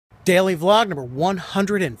Daily vlog number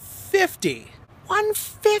 150.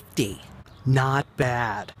 150. Not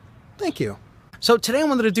bad. Thank you. So today I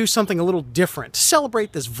wanted to do something a little different to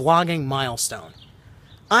celebrate this vlogging milestone.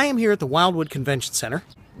 I am here at the Wildwood Convention Center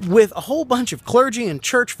with a whole bunch of clergy and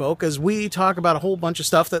church folk as we talk about a whole bunch of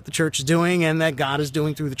stuff that the church is doing and that God is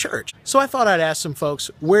doing through the church. So I thought I'd ask some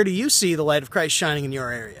folks, where do you see the light of Christ shining in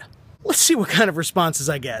your area? Let's see what kind of responses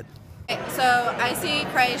I get. So I see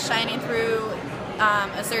Christ shining through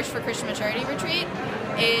a Search for Christian Maturity retreat.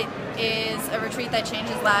 It is a retreat that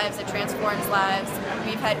changes lives, it transforms lives.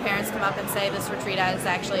 We've had parents come up and say this retreat has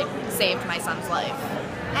actually saved my son's life.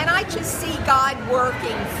 And I just see God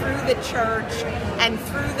working through the church and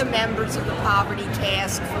through the members of the Poverty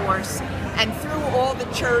Task Force and through all the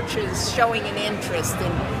churches showing an interest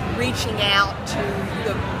in reaching out to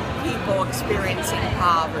the people experiencing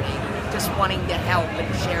poverty, just wanting to help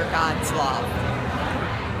and share God's love.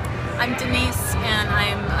 I'm Denise, and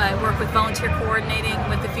I work with volunteer coordinating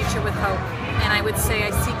with the Future with Hope. And I would say I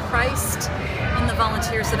see Christ in the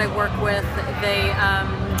volunteers that I work with. They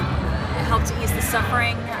help to ease the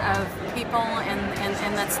suffering of people,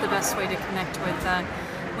 and that's the best way to connect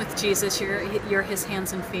with Jesus. You're his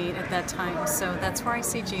hands and feet at that time. So that's where I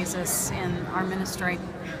see Jesus in our ministry.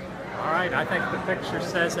 All right, I think the picture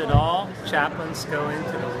says it all. Chaplains go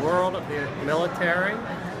into the world of the military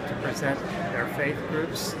to present their faith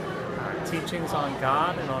groups teachings on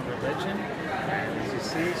God and on religion. And as you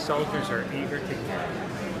see, soldiers are eager to get.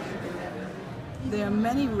 There are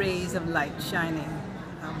many rays of light shining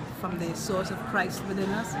from the source of Christ within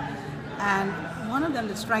us. And one of them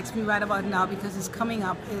that strikes me right about now, because it's coming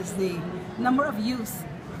up, is the number of youth,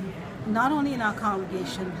 not only in our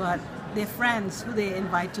congregation, but their friends who they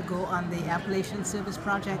invite to go on the Appalachian Service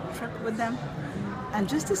Project trip with them. And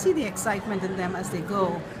just to see the excitement in them as they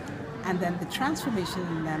go, and then the transformation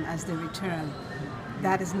in them as they return,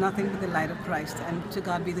 that is nothing but the light of Christ, and to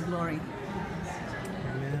God be the glory.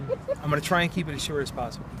 Amen. I'm going to try and keep it as short as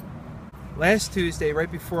possible. Last Tuesday,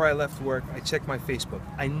 right before I left work, I checked my Facebook.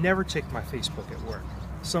 I never checked my Facebook at work.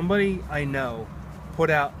 Somebody I know put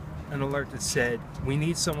out an alert that said, we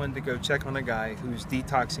need someone to go check on a guy who's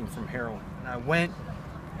detoxing from heroin. And I went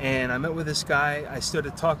and I met with this guy. I stood to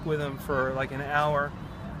talk with him for like an hour.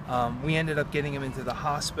 We ended up getting him into the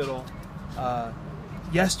hospital.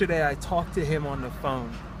 Yesterday I talked to him on the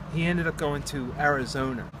phone. He ended up going to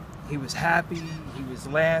Arizona. He was happy, he was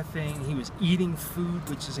laughing, he was eating food,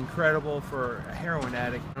 which is incredible for a heroin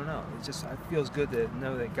addict. I don't know, it feels good to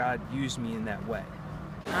know that God used me in that way.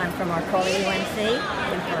 I'm from Arcola UNC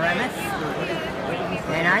in Paramus,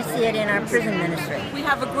 and I see it in our prison ministry. We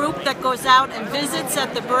have a group that goes out and visits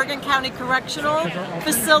at the Bergen County Correctional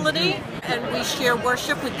Facility, and we share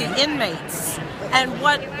worship with the inmates. And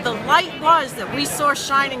what the light was that we saw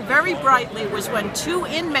shining very brightly was when two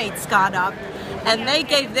inmates got up and they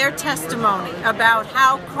gave their testimony about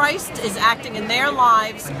how Christ is acting in their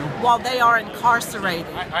lives while they are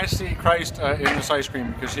incarcerated. I see Christ in this ice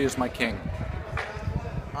cream because he is my king.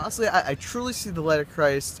 Honestly, I truly see the light of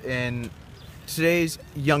Christ in today's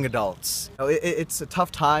young adults. It's a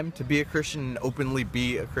tough time to be a Christian and openly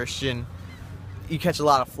be a Christian. You catch a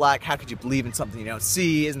lot of flack. How could you believe in something you don't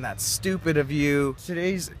see? Isn't that stupid of you?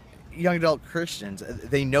 Today's young adult Christians,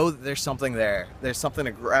 they know that there's something there. There's something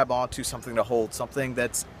to grab onto, something to hold, something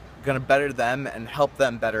that's going to better them and help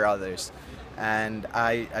them better others. And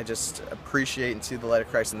I just appreciate and see the light of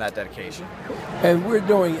Christ in that dedication. And we're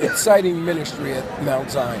doing exciting ministry at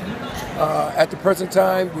Mount Zion. At the present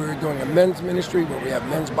time, we're doing a men's ministry where we have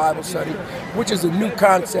men's Bible study, which is a new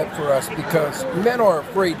concept for us because men are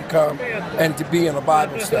afraid to come and to be in a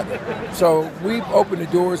Bible study. So we've opened the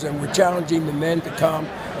doors and we're challenging the men to come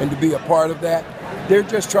and to be a part of that. They're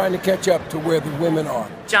just trying to catch up to where the women are.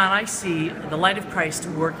 John, I see the light of Christ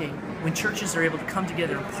working when churches are able to come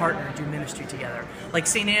together and partner and do ministry together, like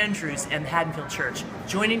St. Andrew's and Haddonfield Church,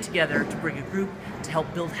 joining together to bring a group to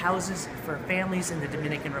help build houses for families in the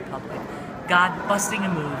Dominican Republic. God busting a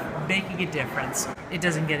move, making a difference. It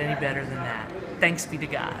doesn't get any better than that. Thanks be to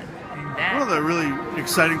God. One of the really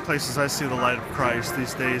exciting places I see the light of Christ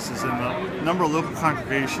these days is in a number of local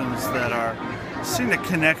congregations that are seeing a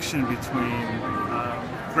connection between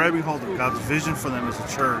grabbing hold of God's vision for them as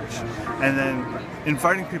a church and then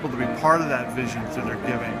inviting people to be part of that vision through their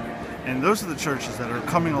giving. And those are the churches that are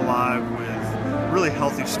coming alive with really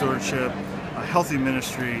healthy stewardship, a healthy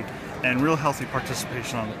ministry, and real healthy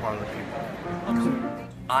participation on the part of the people.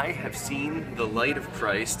 I have seen the light of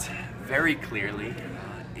Christ very clearly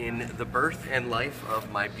in the birth and life of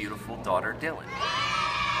my beautiful daughter, Dylan.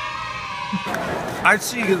 I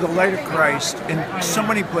see the light of Christ in so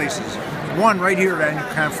many places. One, right here at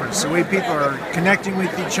Annual Conference, the way people are connecting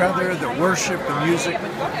with each other, the worship, the music,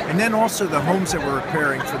 and then also the homes that we're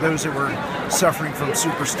repairing for those that were suffering from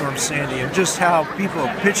Superstorm Sandy, and just how people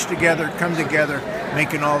pitch together, come together,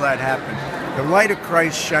 making all that happen. The light of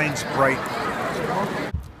Christ shines bright.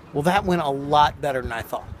 Well, that went a lot better than I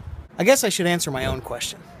thought. I guess I should answer my own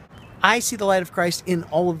question. I see the light of Christ in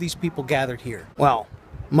all of these people gathered here. Well,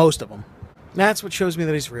 most of them. That's what shows me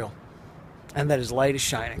that he's real, and that his light is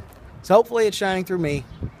shining. So hopefully it's shining through me,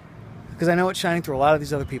 because I know it's shining through a lot of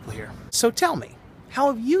these other people here. So tell me, how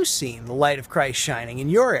have you seen the light of Christ shining in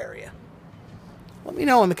your area? Let me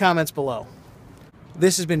know in the comments below.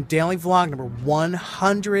 This has been Daily Vlog number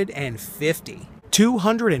 150.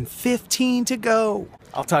 215 to go.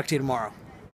 I'll talk to you tomorrow.